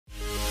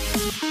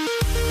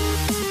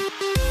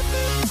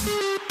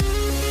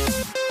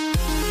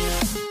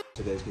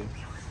Today's game?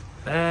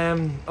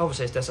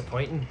 Obviously it's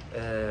disappointing.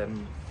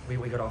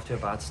 We got off to a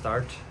bad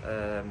start,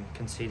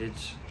 conceded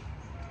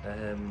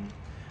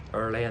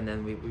early, and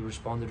then we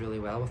responded really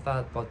well with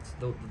that. But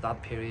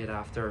that period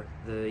after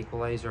the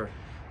equaliser,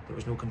 there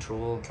was no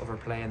control of our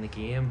play in the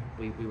game.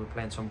 We were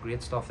playing some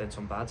great stuff, then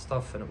some bad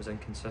stuff, and it was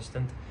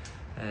inconsistent.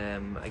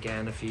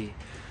 Again, if you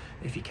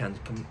can't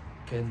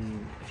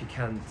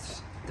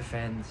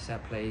defend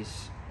set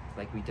plays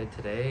like we did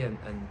today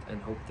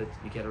and hope that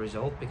you get a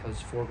result,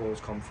 because 4 goals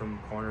come from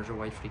corners or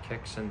wide free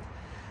kicks, and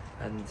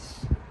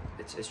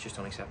it's just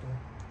unacceptable.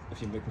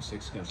 If you make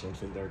mistakes against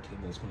Linfield, their team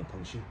is going to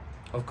punish you.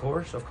 Of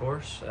course.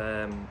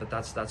 But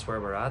that's where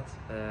we're at.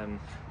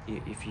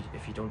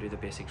 If you don't do the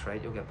basics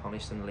right, you'll get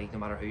punished in the league no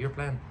matter who you're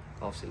playing.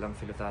 Obviously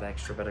Linfield have that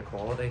extra bit of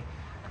quality.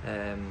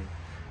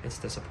 It's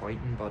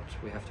disappointing, but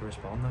we have to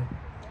respond now.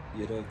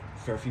 You had a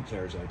fair few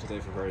players out today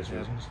for various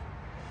reasons.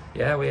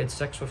 Yeah, we had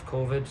 6 with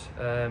COVID.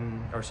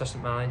 Our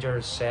assistant manager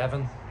is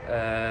 7.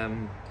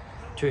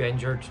 2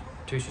 injured,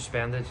 2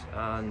 suspended,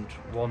 and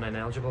 1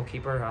 ineligible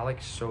keeper,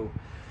 Alex. So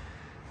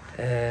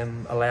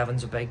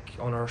 11's a big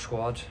on our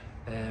squad.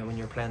 When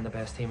you're playing the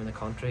best team in the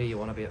country, you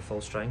want to be at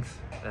full strength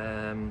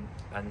and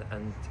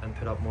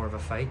put up more of a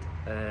fight.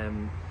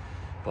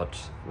 But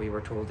we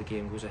were told the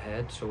game goes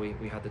ahead, so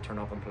we had to turn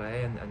up and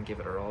play and give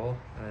it our all.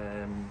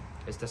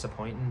 It's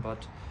disappointing,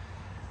 but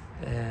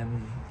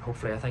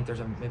hopefully, I think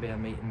there's maybe a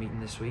meeting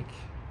this week,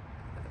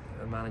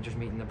 a manager's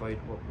meeting about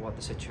what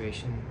the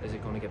situation is.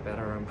 It going to get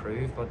better or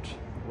improve? But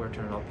we're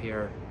turning up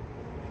here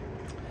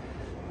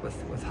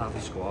with half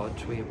a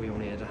squad. We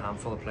only had a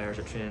handful of players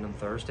at training on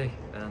Thursday,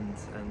 and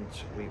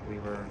we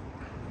were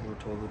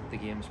told that the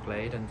game's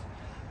played, and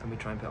we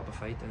try and put up a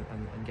fight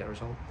and get a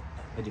result.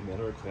 Had you made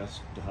a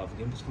request to have a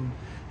game this morning?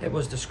 It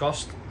was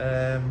discussed,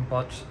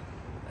 but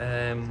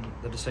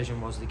the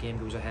decision was the game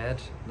goes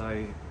ahead.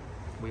 Now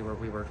we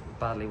were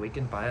badly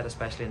weakened by it,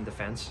 especially in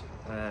defence.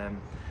 I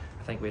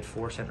think we had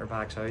 4 centre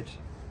backs out,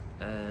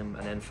 and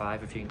then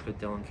 5 if you include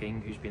Dylan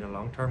King, who's been a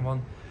long-term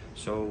one.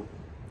 So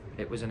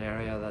it was an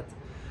area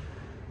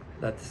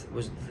that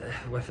was,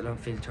 with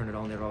Linfield turning it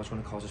on, they were always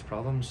going to cause us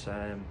problems.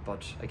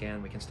 But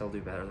again, we can still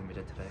do better than we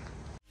did today.